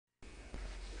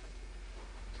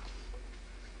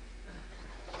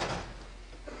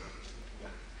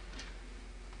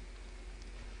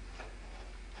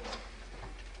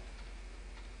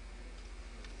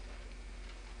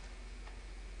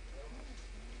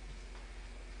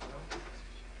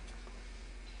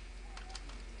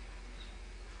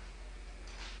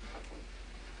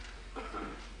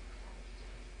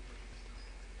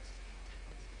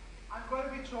going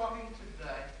to be talking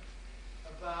today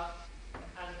about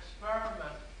an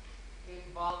experiment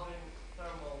involving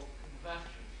thermal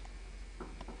convection.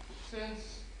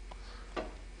 Since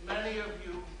many of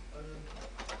you,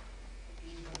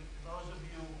 even those of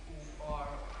you who are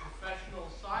professional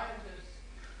scientists,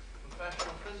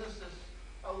 professional physicists,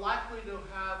 are likely to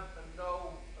have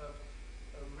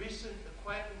a recent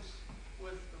acquaintance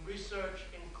with research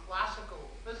in classical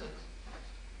physics,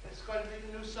 it's going to be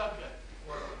a new subject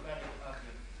for many of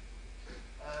you.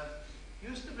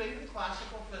 Used to be that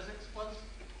classical physics was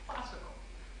classical.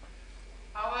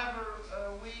 However,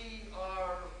 we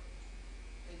are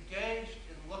engaged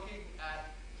in looking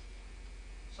at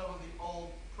some of the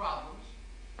old problems.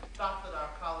 Not that our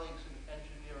colleagues in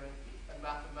engineering and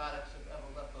mathematics have ever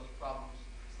let those problems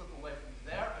slip away from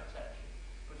their attention,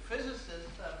 but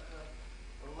physicists have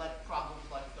let problems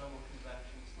like thermal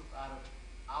convection slip out of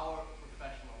our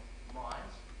professional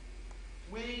minds.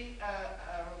 We,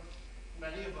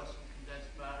 many of us in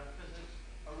condensed matter physics,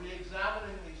 are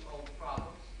re-examining these old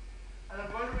problems. And I'm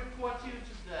going to report to you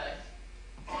today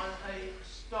on a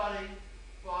study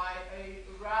by a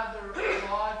rather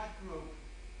large group.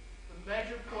 The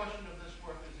major portion of this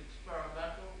work is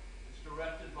experimental. It's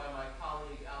directed by my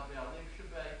colleague Albert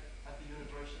Liebschabe at the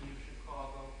University of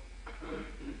Chicago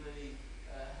with the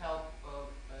help of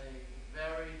a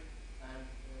very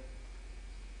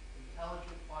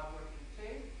intelligent, hardworking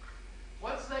team.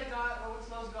 Once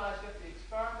those guys get the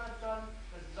experiment done,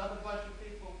 there's another bunch of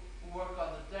people who work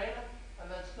on the data, and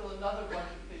then still another bunch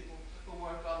of people who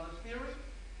work on the theory.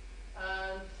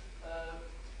 And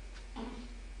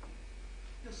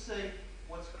you'll see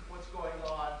what's going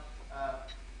on.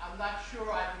 I'm not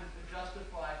sure I can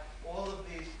justify all of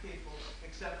these people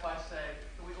except by saying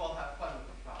that we all have fun with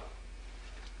the problem.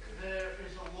 There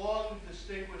is a long,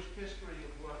 distinguished history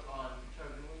of work on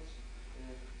turbulence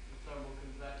in thermal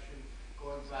convection,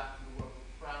 going back to the work of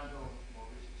Prandtl, more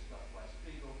recent stuff by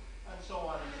Spiegel, and so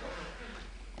on and so forth.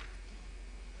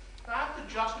 I have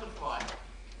to justify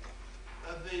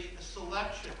the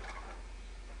selection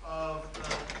of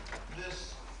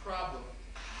this problem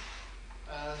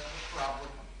as a problem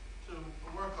to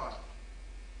work on.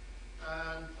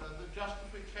 And the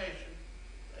justification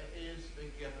is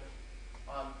given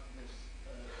on this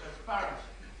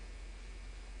transparency.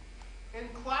 In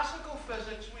classical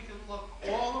physics, we can look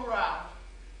all around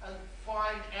and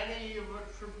find any of a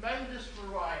tremendous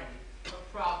variety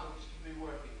of problems to be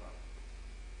working on.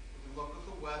 We can look at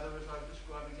the weather, as I was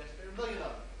describing yesterday, a million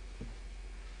of them.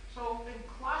 So in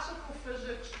classical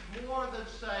physics, more than,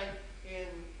 say, in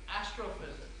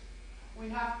astrophysics, we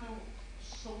have to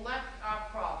select our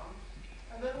problems,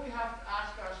 and then we have to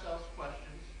ask ourselves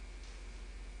questions.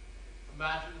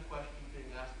 Imagine the question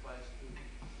being asked by a student.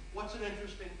 What's an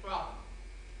interesting problem?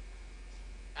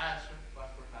 Answer,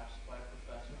 perhaps by a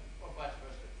professor, or vice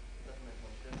versa. It doesn't make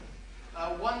much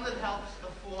difference. One that helps to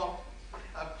form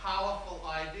powerful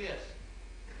ideas.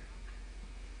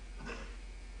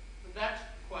 The next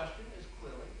question is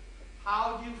clearly,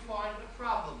 how do you find a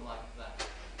problem like that?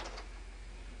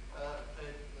 The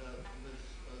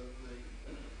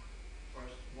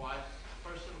first wise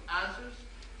person answers,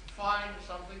 find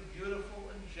something beautiful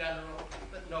and general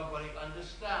that nobody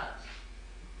understands.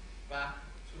 Back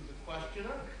to the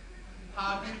questioner,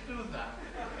 how do you do that?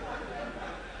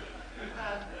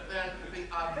 And then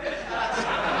the obvious answer.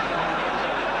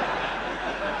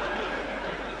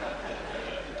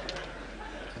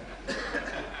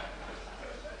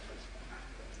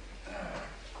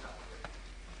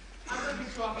 I'm going to be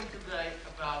talking today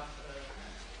about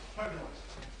turbulence.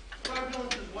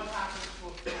 Turbulence is what happens to a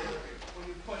fluid when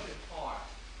you push it hard.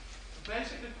 The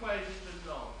basic equations are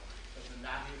known. There's the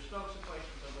Navier-Stokes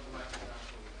equations I'm going to write down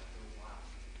for you after a while.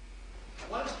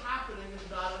 What is happening is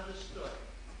not understood.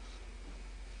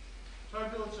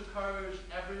 Turbulence occurs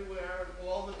everywhere and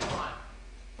all the time.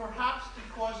 Perhaps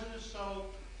because it is so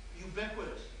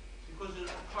ubiquitous, because it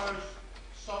occurs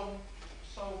so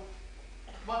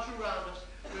much around us,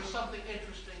 there's something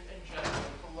interesting and general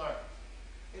to learn.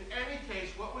 In any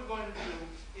case, what we're going to do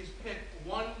is pick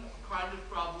one kind of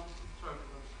problem from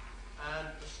turbulence and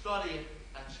study it,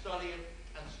 and study it,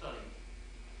 and study it.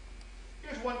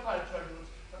 Here's one kind of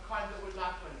turbulence, a kind that we're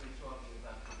not going to be talking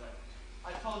about today.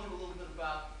 I told you a little bit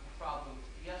about the problem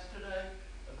yesterday.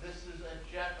 This is a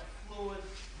jet of fluid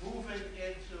moving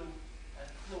into a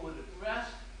fluid at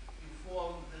rest. You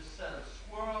form this set of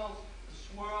swirls. The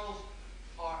swirls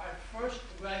are at first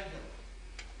regular.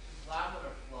 This is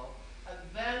laminar flow. And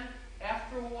then,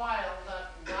 after a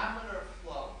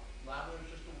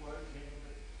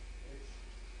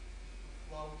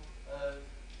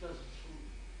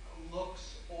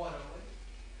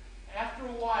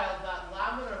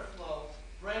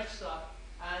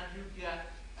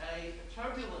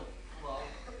turbulent flow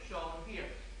shown here.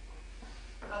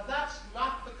 Now that's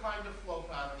not the kind of flow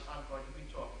pattern I'm going to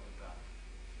be talking about.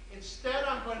 Instead,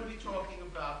 I'm going to be talking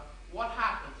about what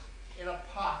happens in a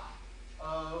pot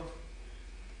of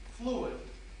fluid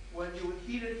when you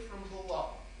heat it from below.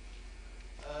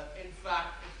 In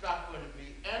fact, it's not going to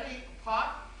be any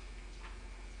pot.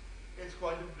 It's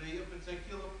going to be a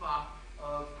particular pot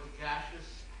of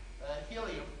gaseous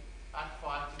helium at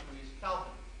 5 degrees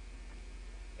Kelvin.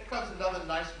 Here comes another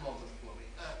nice moment for me.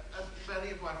 As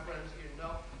many of my friends here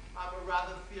know, I'm a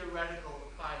rather theoretical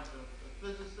kind of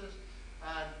physicist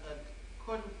and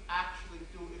couldn't actually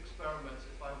do experiments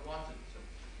if I wanted to.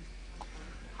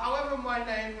 However, my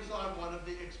name is on one of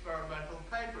the experimental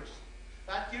papers.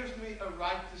 That gives me a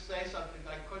right to say something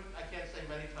I can't say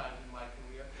many times in my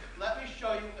career. Let me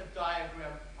show you a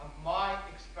diagram of my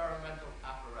experimental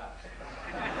apparatus.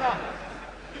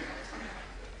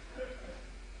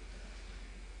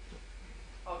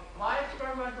 My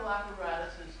experimental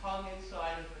apparatus is hung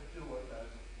inside of a dewar, that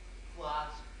is a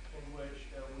flask in which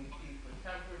we keep the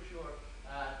temperature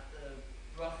at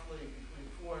roughly between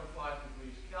 4 and 5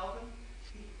 degrees Kelvin.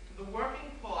 The working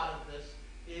part of this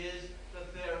is that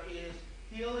there is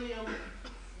helium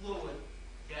fluid,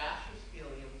 gaseous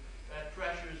helium, at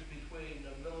pressures between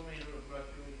a millimeter of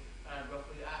mercury and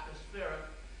roughly atmospheric,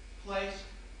 placed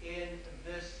in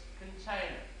this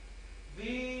container.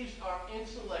 These are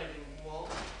insulating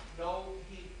walls. No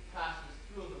heat passes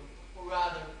through them, or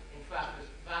rather, in fact,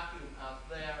 there's vacuum out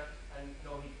there, and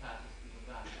no heat passes through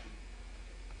the vacuum.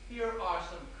 Here are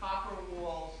some copper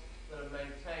walls that are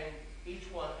maintained,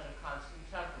 each one at a constant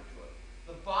temperature.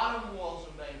 The bottom walls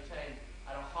are maintained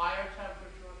at a higher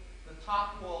temperature, the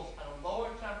top walls at a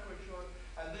lower temperature,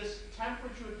 and this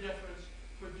temperature difference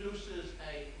produces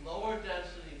a lower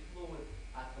density fluid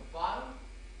at the bottom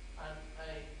and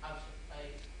a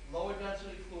lower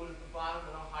density fluid at the bottom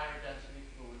and a higher density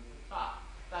fluid at the top.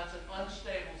 That's an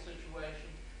unstable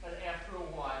situation, and after a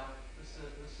while, the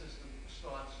system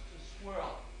starts to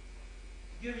swirl.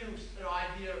 To give you an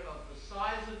idea of the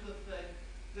size of the thing,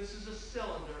 this is a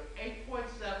cylinder, 8.7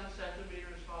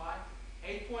 centimeters high,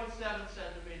 8.7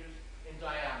 centimeters in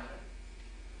diameter.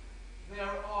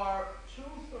 There are two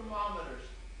thermometers.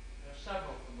 There are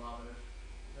several thermometers.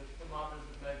 There's thermometers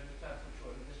that measure the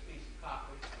temperature in this piece of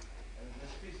copper and in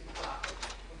this piece of copper.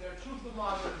 But there are two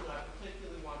thermometers that I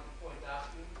particularly want to point out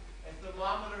to you. A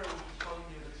thermometer which is hung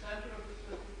near the center of the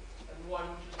system and one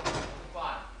which is hung at the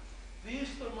bottom. These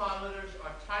thermometers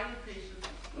are tiny pieces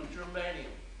of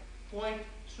germanium, 0.2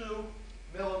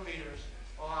 millimeters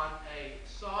on a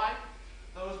side.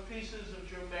 Those pieces of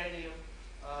germanium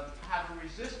have a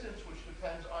resistance which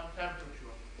depends on temperature.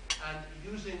 And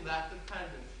using that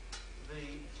dependence,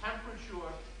 the temperature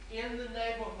in the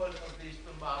neighborhood of these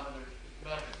thermometers is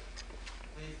measured.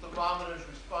 The thermometers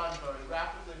respond very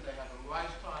rapidly. They have a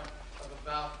rise time of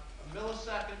about a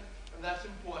millisecond, and that's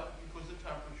important because the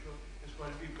temperature is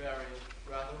going to be varying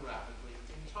rather rapidly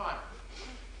in time.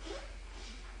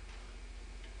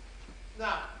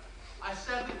 Now, I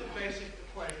said that the basic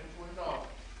equations were known,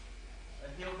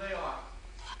 and here they are.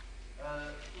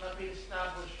 Let me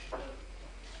establish the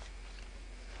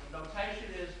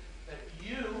notation is that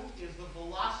U is the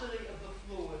velocity of the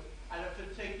fluid at a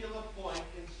particular point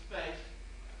in space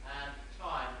and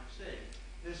time, c.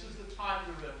 This is the time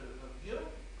derivative of U.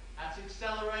 That's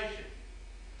acceleration.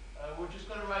 We're just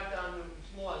going to write down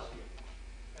Newton's laws here.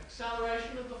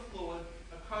 Acceleration of the fluid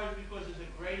occurs because there's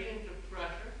a gradient of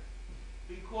pressure,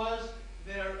 because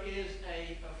there is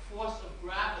a force of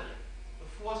gravity.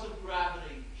 The force of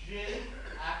gravity, G,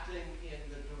 acting in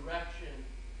the direction,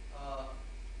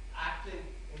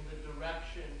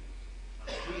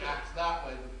 G acts that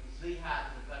way, but Z hat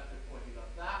is a vector pointing up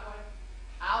that way.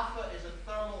 Alpha is a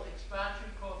thermal expansion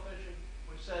coefficient,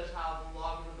 which says how the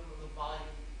logarithm of the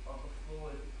volume of the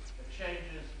fluid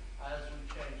changes as we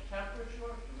change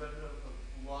temperature, derivative of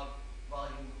log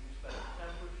volume with respect to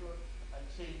temperature, and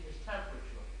T is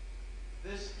temperature.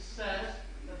 This says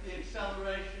that the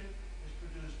acceleration is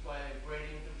produced by a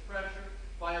gradient of pressure,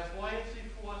 by a buoyancy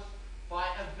force, by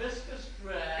a viscous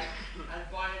drag, and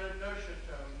by an inertia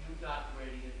term, U dot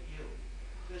gradient U.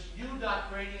 This U dot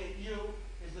gradient U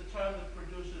is the term that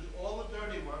produces all the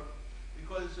dirty work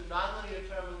because it's a nonlinear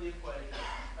term in the equation,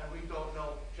 and we don't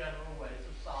know general ways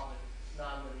of solving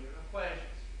nonlinear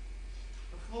equations.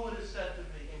 The fluid is said to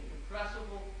be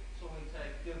incompressible, so we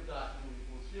take div dot U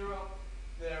equals 0.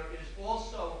 There is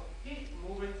also heat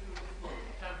moving through the fluid,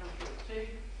 temperature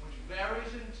T, which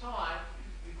varies in time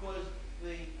because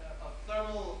the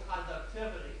thermal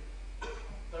conductivity,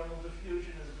 thermal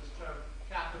diffusion is this term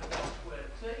capital L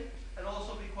squared T, and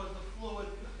also because the fluid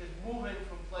is moving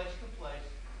from place to place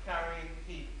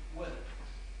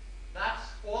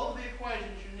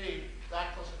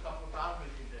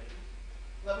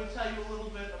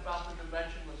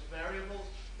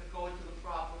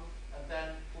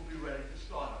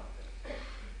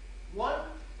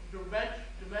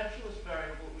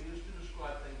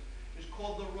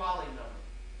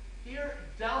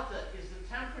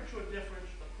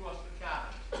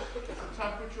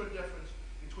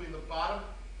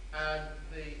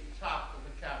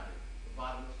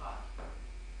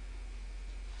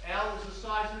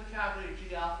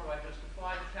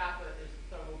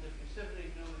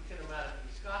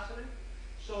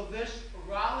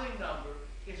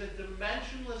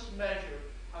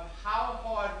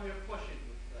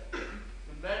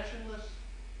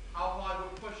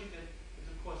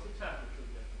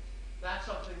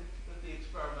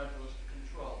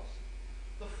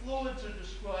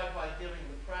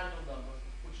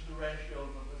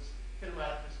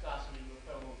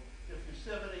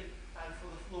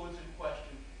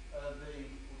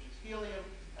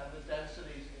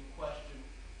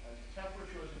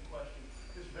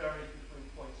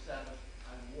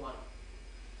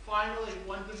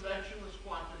dimensionless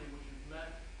quantity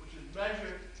which is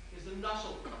measured is the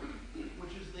Nusselt number,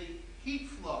 which is the heat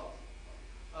flow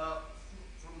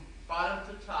from bottom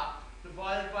to top,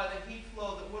 divided by the heat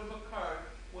flow that would have occurred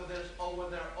where there's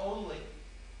only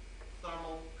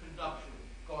thermal conduction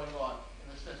going on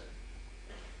in the system.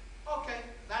 Okay,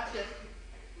 that's it.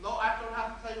 No, I don't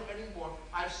have to tell you anymore.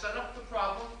 I've set up the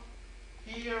problem.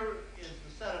 Here is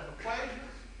the set of equations.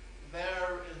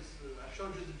 There is, I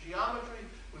showed you the geometry.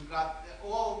 We've got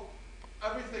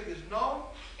everything is known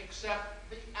except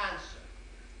the answer.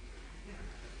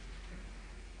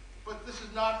 But this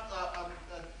is not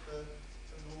at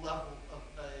the level of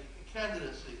a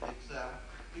candidacy exam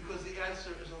because the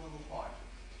answer is a little hard.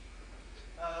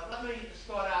 Let me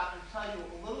start out and tell you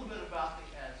a little bit about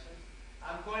the answer.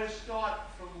 I'm going to start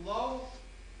from low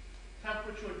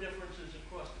temperature differences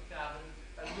across the cavity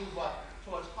and move up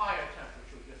towards higher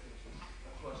temperature differences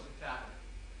across the cavity.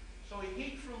 So we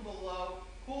heat from below,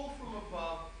 cool from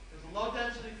above. There's a low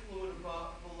density fluid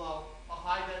below, a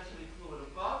high density fluid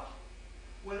above.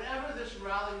 Whenever this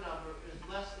Rayleigh number is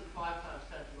less than 5 times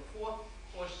 10 to the 4th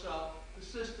or so, the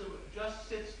system just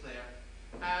sits there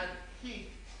and heat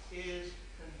is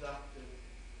conducted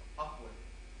upward.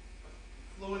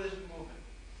 Fluid is moving.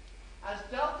 As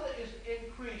delta is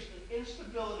increased, an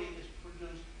instability is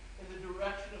produced in the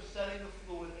direction of setting the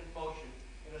fluid in motion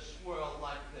in a swirl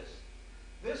like this.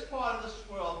 This part of the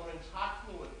swirl brings hot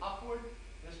fluid upward.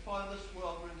 This part of the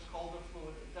swirl brings colder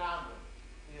fluid downward.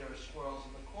 There are swirls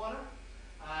in the corner.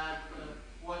 And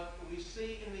what we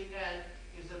see in the end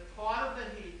is that part of the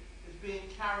heat is being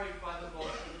carried by the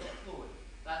motion of the fluid.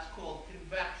 That's called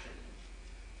convection.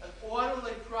 An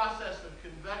orderly process of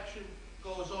convection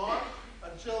goes on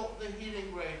until the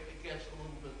heating rate gets a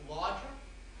little bit larger,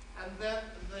 and then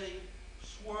the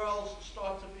swirls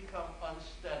start to become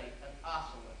unsteady and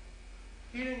oscillate.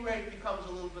 Heating rate becomes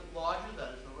a little bit larger,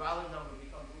 that is, the Rayleigh number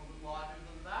becomes a little bit larger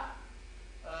than that.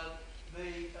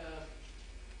 The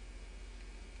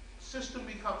system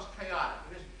becomes chaotic.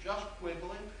 It is just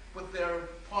wiggling, but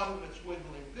part of it's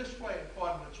wiggling this way and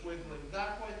part of it's wiggling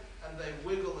that way, and they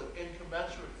wiggle at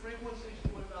incommensurate frequencies to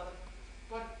another.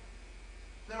 But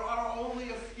there are only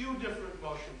a few different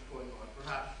motions going on.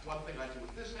 Perhaps one thing I do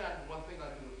with this hand and one thing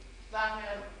I do with that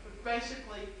hand, but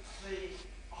basically the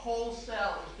whole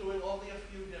cell is doing only a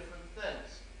few different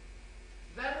things.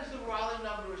 Then as the Rayleigh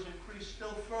number is increased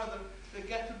still further, there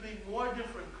get to be more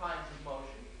different kinds of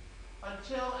motion,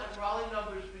 until at Rayleigh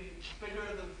numbers be bigger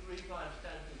than 3 times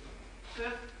 10 to the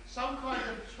 5th, some kind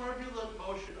of turbulent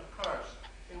motion occurs,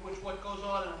 in which what goes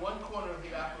on in one corner of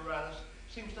the apparatus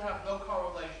seems to have no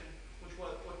correlation with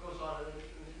what goes on in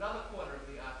another corner of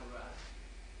the apparatus.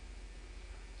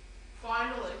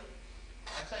 Finally,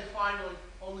 I say finally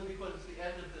only because it's the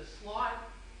end of this slide,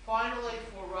 finally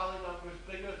for Rayleigh numbers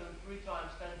bigger than 3 times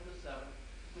 10 to the 7th,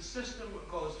 the system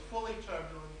goes fully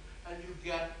turbulent and you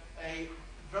get a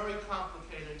very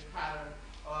complicated pattern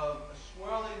of a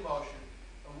swirling motion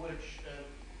which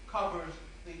covers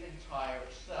the entire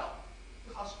cell.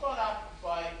 I'll start out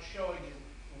by showing you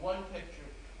one picture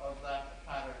of that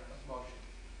pattern of motion.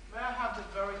 May I have the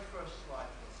very first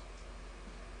slide, please?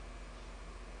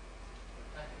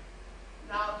 Thank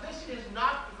you. Now, this is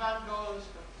not Van Gogh's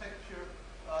picture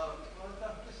of,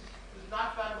 this is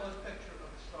not Van Gogh's picture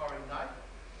of the Starry Night.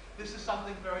 This is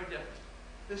something very different.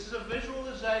 This is a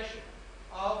visualization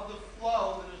of the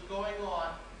flow that is going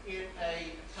on in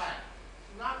a tank.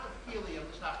 Not of helium,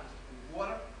 this happens to be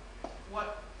water.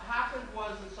 What happened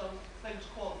was that some things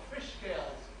called fish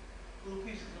scales, little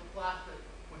pieces of plastic,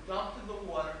 were dumped in the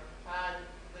water, and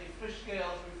the fish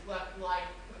scales reflect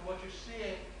light, and what you're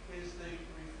seeing is the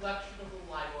reflection of the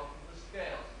light off of the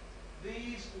scales.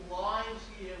 These lines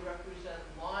here represent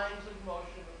lines of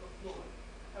motion of the fluid.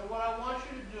 And what I want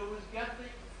you to do is get the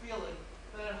feeling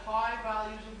that at high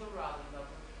values of the Rayleigh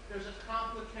number, there's a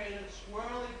complicated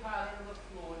swirly pattern of the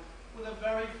fluid with a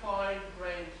very fine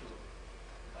grain to it.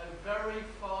 A very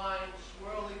fine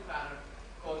swirly pattern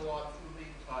going on through the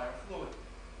entire fluid.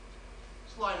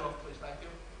 Slide off, please, thank you.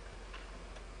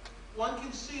 One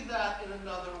can see that in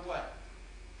another way.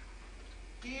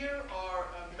 Here are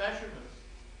measurements.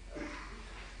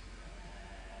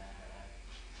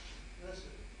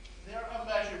 Listen, there are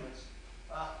measurements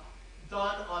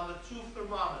done on the 2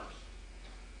 thermometers.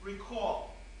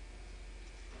 Recall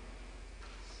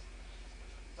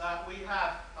that we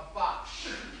have a box.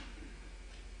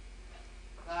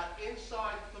 That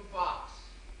inside the box,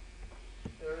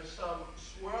 there is some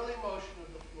swirly motion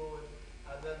of the fluid,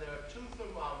 and then there are 2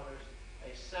 thermometers,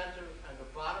 a center and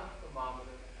a bottom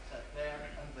thermometer set there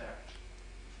and there.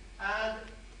 And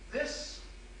this,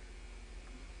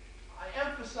 I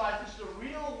emphasize, this is a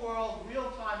real-world,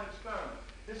 real-time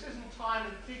time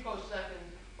in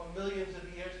picoseconds or millions of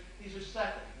years. These are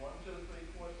seconds, 1, 2, 3,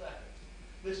 4 seconds.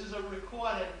 This is a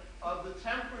recording of the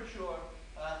temperature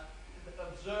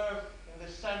observed in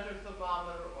the center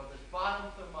thermometer or this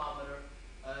bottom thermometer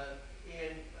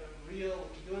in real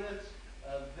units.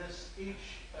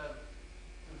 Each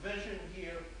division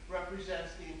here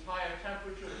represents the entire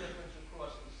temperature difference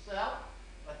across the cell,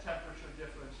 a temperature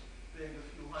difference being a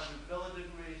few hundred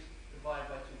milledegrees divided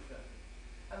by 250.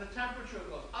 And the temperature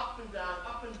goes up and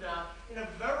down in a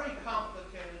very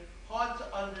complicated, hard to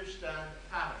understand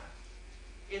pattern.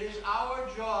 It is our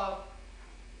job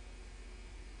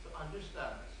to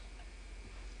understand this.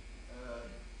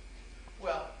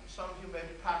 Well, some of you may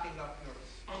be packing up your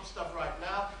own stuff right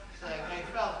now, saying, hey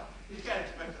fella, you can't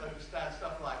expect to understand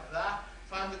stuff like that.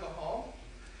 Time to go home.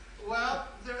 Well,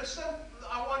 there is some,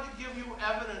 I want to give you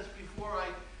evidence before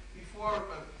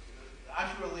as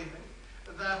you're leaving,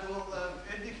 that will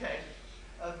indicate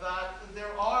that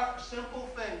there are simple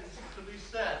things to be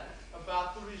said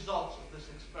about the results of this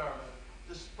experiment,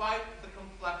 despite the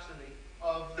complexity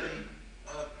of the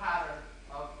pattern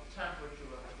of temperature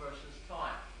versus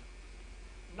time.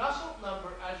 Nusselt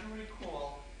number, as you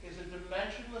recall, is a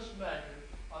dimensionless measure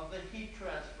of the heat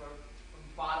transfer from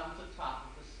bottom to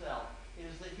top of the cell. It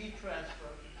is the heat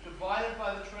transfer divided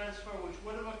by the transfer which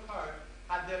would have occurred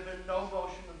had there been no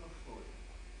motion of the fluid.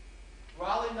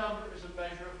 Rayleigh number is a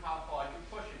measure of how hard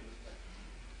you're pushing this thing.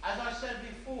 As I said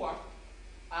before,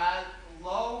 at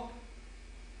low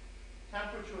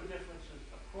temperature differences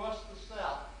across the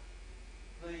cell,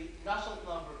 the Nusselt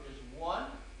number is 1,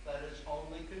 that is,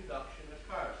 only conduction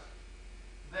occurs.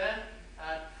 Then,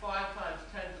 at 5 times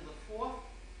 10 to the 4th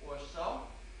or so,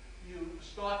 you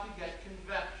start to get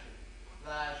convection.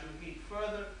 As you heat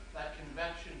further, that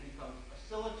convection becomes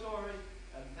oscillatory,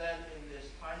 and then in this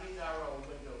tiny narrow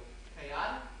window,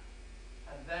 chaotic,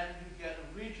 and then you get a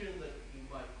region that you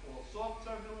might call soft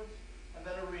turbulence, and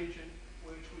then a region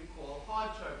which we call hard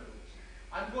turbulence.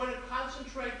 I'm going to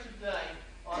concentrate today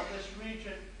on this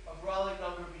region of Rayleigh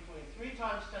number between 3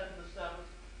 times 10 to the 7th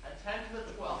and 10 to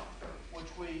the 12th,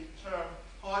 which we term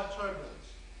hard turbulence.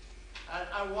 And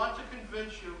I want to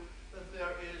convince you that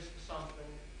there is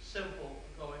something simple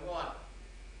going on.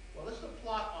 Well, this is a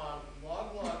plot on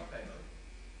log paper.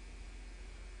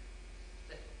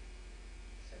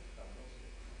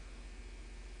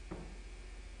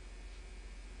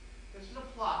 This is a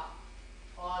plot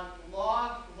on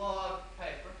log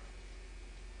paper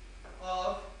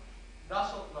of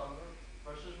Nusselt number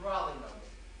versus Rayleigh number.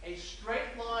 A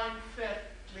straight line fit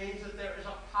means that there is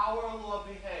a power law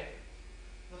behavior.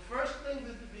 The first thing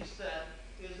that to be said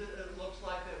is that it looks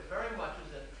like there very much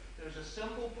is it. There's a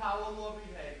simple power law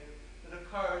behavior that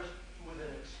occurs with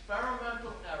an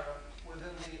experimental error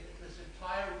within this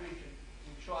entire region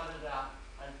we charted out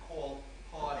and called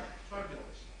hard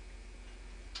turbulence.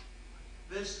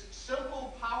 This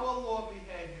simple power law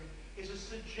behavior is a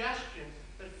suggestion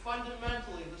that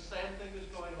fundamentally the same thing is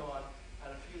going on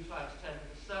at a few times 10 to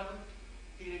the 7th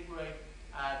heating rate,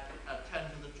 at 10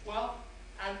 to the 12th,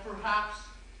 and perhaps,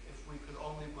 if we could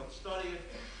only but study it,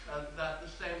 that the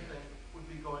same thing would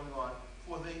be going on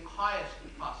for the highest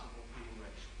possible heating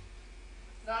rates.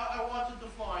 Now I want to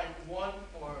define 1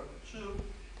 or 2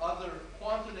 other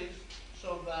quantities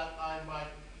so that I might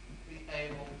be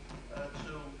able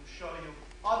to show you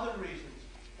other reasons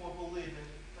for believing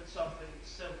that something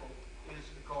simple is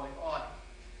going on.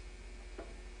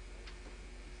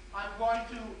 I'm going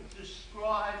to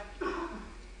describe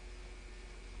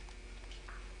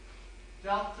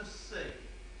delta C.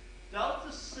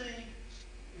 Delta C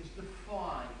is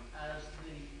defined as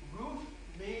the root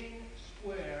mean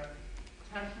square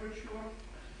temperature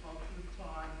as a function of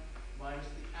time minus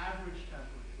the average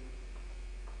temperature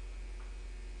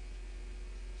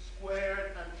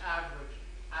squared and averaged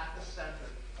at the center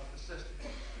of the system.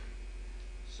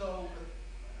 So,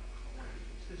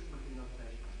 system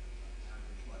notation,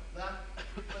 average like that.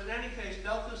 But in any case,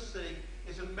 delta C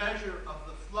is a measure of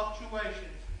the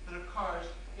fluctuation that occurs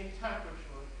in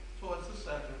temperature towards the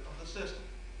center of the system.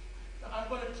 Now, I'm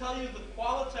going to tell you the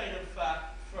qualitative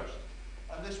fact first.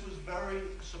 And this was very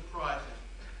surprising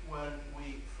when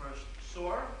we first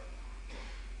saw it.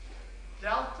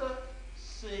 Delta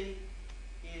C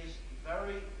is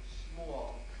very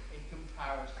small in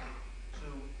comparison to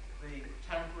the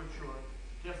temperature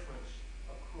difference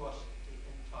across the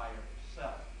entire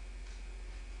cell.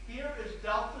 Here is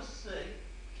delta C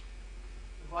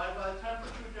divided by the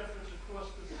temperature difference across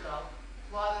the cell,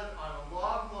 plotted on a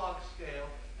log-log scale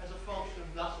as a function of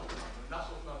Nusselt number.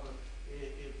 Nusselt number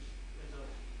is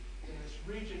in this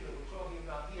region that we're talking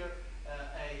about here,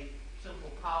 a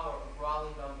simple power of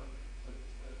Rayleigh number. But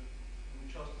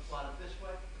we chose to plot it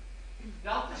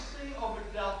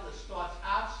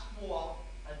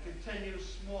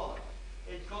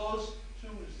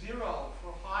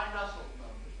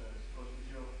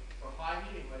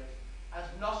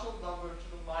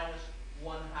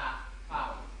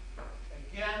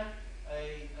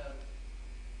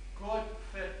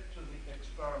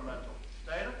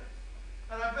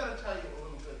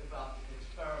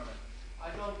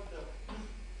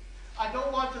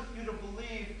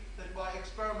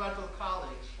experimental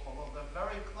colleagues, although they're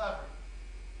very clever,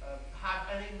 have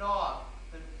any knob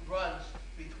that runs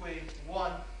between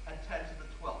 1 and 10 to the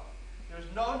 12th. There's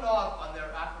no knob on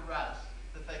their apparatus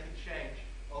that they can change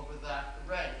over that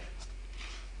range.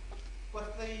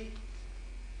 But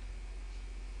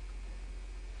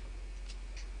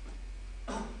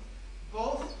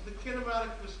both the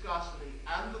kinematic viscosity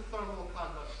and the thermal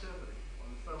conductivity, or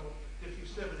the thermal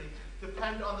diffusivity,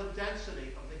 depend on the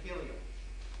density of the helium.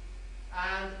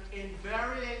 And in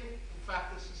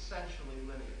fact, it's essentially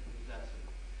linear, the density.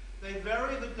 They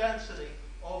vary the density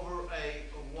over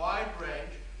a wide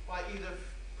range by either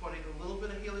putting a little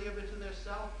bit of helium into their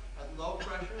cell at low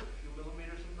pressure, a few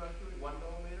millimeters of mercury, 1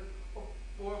 millimeter,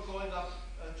 or going up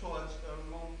towards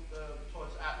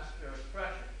atmospheric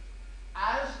pressure.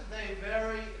 As they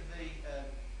vary the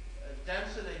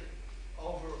density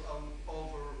over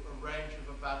a range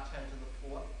of about 10 to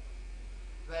the 4th,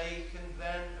 they can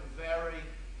then vary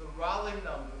the Rayleigh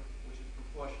number, which is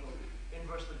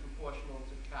inversely proportional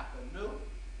to kappa nu,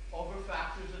 over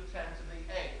factors of 10 to the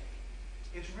 8th.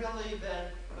 It's really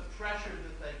then the pressure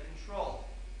that they control.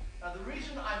 Now, the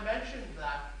reason I mentioned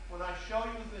that when I show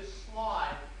you this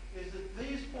slide is that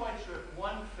these points are at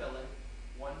one filling,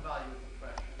 one value of the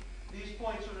pressure. These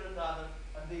points are at another,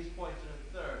 and these points are at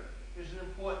a third. There's an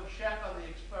important check on the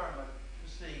experiment to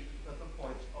see that the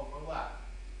points overlap.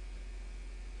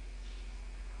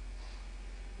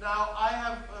 Now,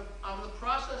 I'm in the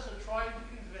process of trying to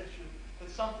convince you that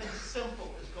something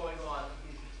simple is going on in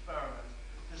these experiments,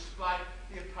 despite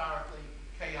the apparently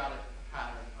chaotic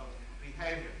pattern of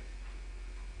behavior.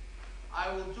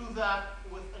 I will do that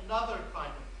with another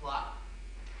kind of